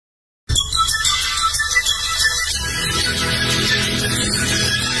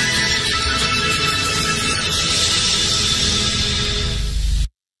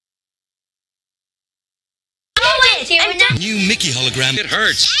hologram. It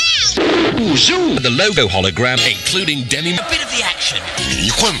hurts. Ooh, zoo. The logo hologram, including Demi. A bit of the action.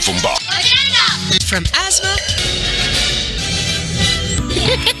 From asthma.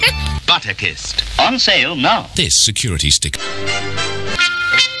 Butterkissed. On sale now. This security stick.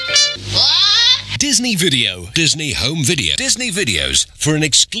 Disney Video. Disney Home Video. Disney Videos for an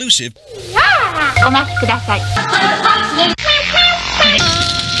exclusive.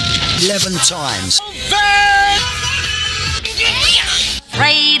 11 times.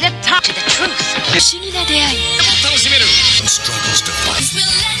 Afraid to talk to the truth. Struggles to fight.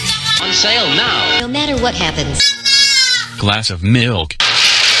 On sale now. No matter what happens. Glass of milk.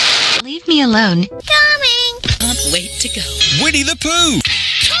 Leave me alone. Coming. Can't wait to go. Winnie the Pooh.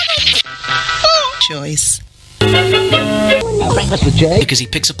 Choice. Breakfast with Jay. Because he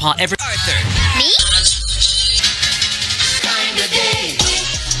picks apart every. Arthur. Me?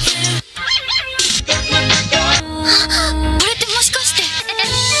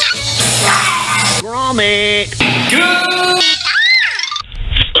 Gromit.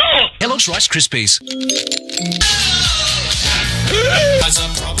 Kellogg's Rice Krispies. Has a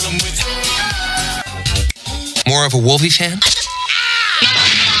problem with. More of a Wolfie fan?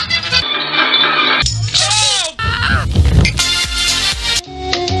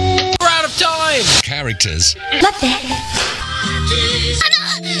 We're out of time. Characters.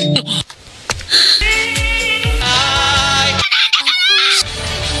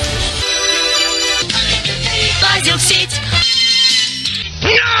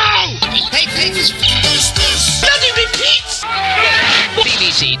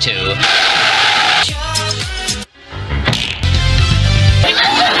 BBC Two.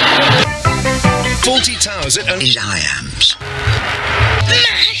 Faulty Towers at only I-ams.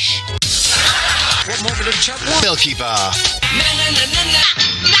 Mash. What more could a chap want? Milky Bar.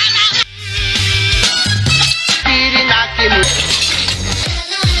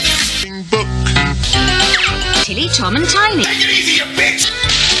 Book. Tilly, Tom and Tiny. Take it easy, you bitch!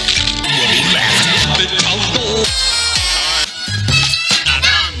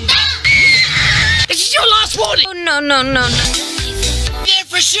 This is your last warning. Oh, no. Yeah,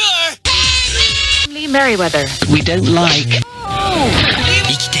 for sure! Lee Merriweather. We don't like.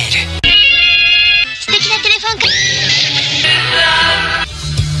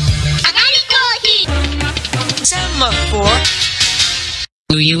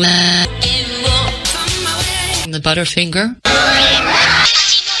 Do you the Butterfinger?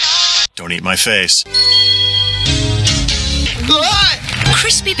 Don't eat my face.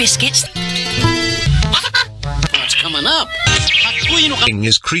 Crispy biscuits. What's coming up? Thing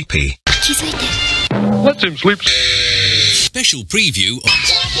is creepy. Let him sleep. Special preview of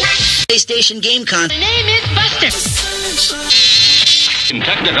PlayStation game con. My name is Buster. In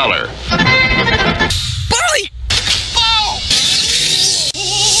Technicolor. Barley!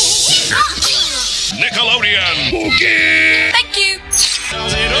 Nickelodeon. Okay. Thank you.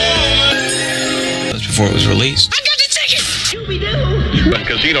 That was before it was released. I got to take it. And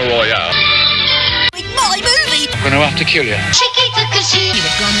Casino Royale. Like my movie. I'm gonna have to kill you. Chiquita Casino.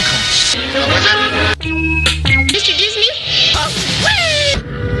 Mr. Disney.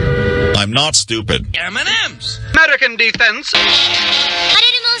 I'm not stupid. M&M's! American Defense. And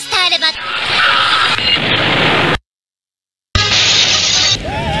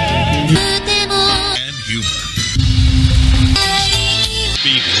humor.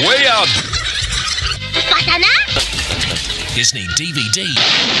 Speed way out. Disney DVD.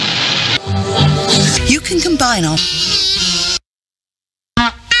 You can combine all.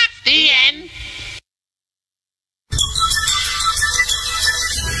 The